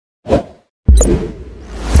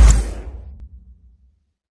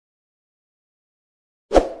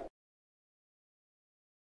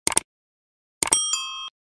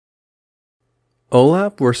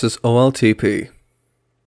OLAP vs OLTP.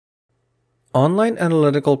 Online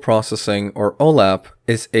Analytical Processing, or OLAP,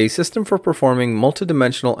 is a system for performing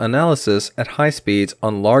multidimensional analysis at high speeds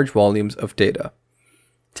on large volumes of data.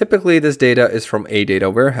 Typically, this data is from a data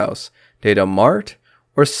warehouse, data mart,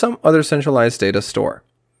 or some other centralized data store.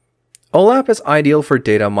 OLAP is ideal for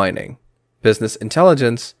data mining, business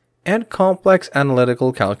intelligence, and complex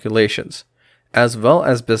analytical calculations, as well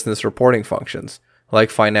as business reporting functions like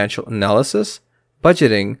financial analysis,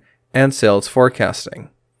 budgeting, and sales forecasting.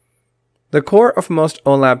 The core of most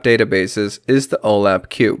OLAP databases is the OLAP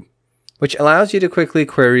cube, which allows you to quickly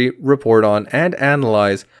query, report on, and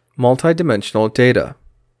analyze multidimensional data.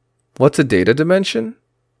 What's a data dimension?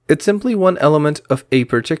 It's simply one element of a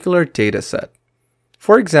particular data set.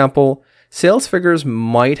 For example, sales figures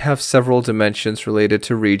might have several dimensions related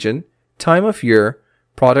to region, time of year,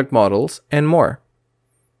 product models, and more.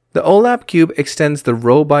 The OLAP cube extends the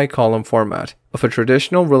row-by-column format of a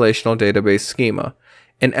traditional relational database schema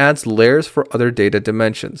and adds layers for other data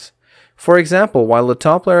dimensions. For example, while the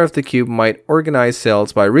top layer of the cube might organize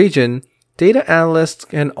sales by region, data analysts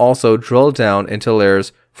can also drill down into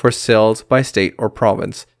layers for sales by state or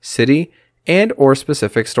province, city, and/or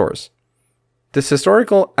specific stores. This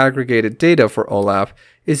historical aggregated data for OLAP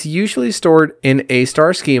is usually stored in a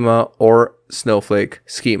star schema or snowflake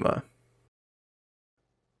schema.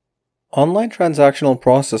 Online Transactional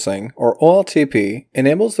Processing, or OLTP,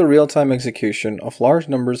 enables the real-time execution of large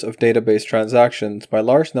numbers of database transactions by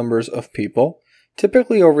large numbers of people,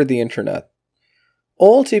 typically over the internet.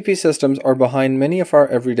 OLTP systems are behind many of our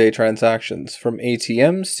everyday transactions, from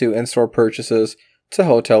ATMs to in-store purchases to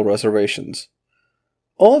hotel reservations.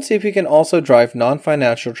 OLTP can also drive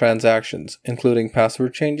non-financial transactions, including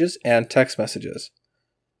password changes and text messages.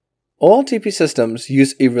 OLTP systems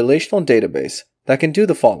use a relational database that can do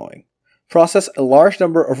the following: process a large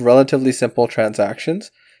number of relatively simple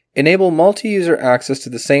transactions, enable multi-user access to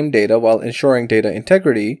the same data while ensuring data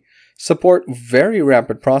integrity, support very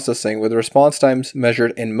rapid processing with response times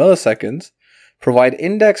measured in milliseconds, provide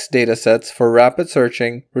indexed datasets for rapid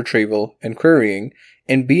searching, retrieval, and querying,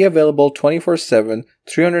 and be available 24/7,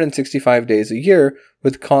 365 days a year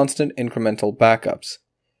with constant incremental backups.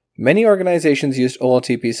 Many organizations use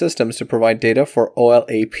OLTP systems to provide data for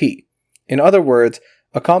OLAP. In other words,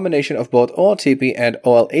 a combination of both OLTP and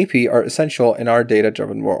OLAP are essential in our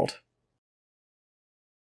data-driven world.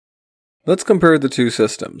 Let's compare the two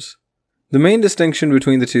systems. The main distinction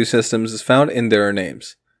between the two systems is found in their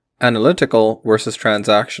names: analytical versus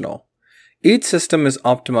transactional. Each system is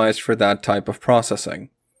optimized for that type of processing.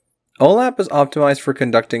 OLAP is optimized for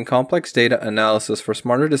conducting complex data analysis for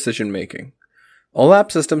smarter decision-making.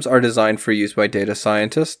 OLAP systems are designed for use by data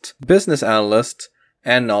scientists, business analysts,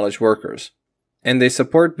 and knowledge workers, and they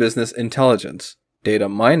support business intelligence, data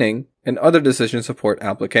mining, and other decision support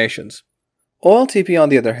applications. OLTP, on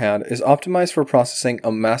the other hand, is optimized for processing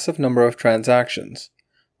a massive number of transactions.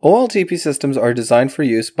 OLTP systems are designed for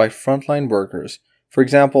use by frontline workers. For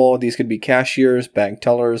example, these could be cashiers, bank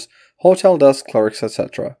tellers, hotel desk clerks,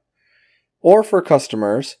 etc. Or for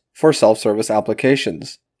customers, for self-service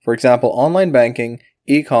applications. For example, online banking,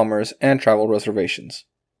 e-commerce, and travel reservations.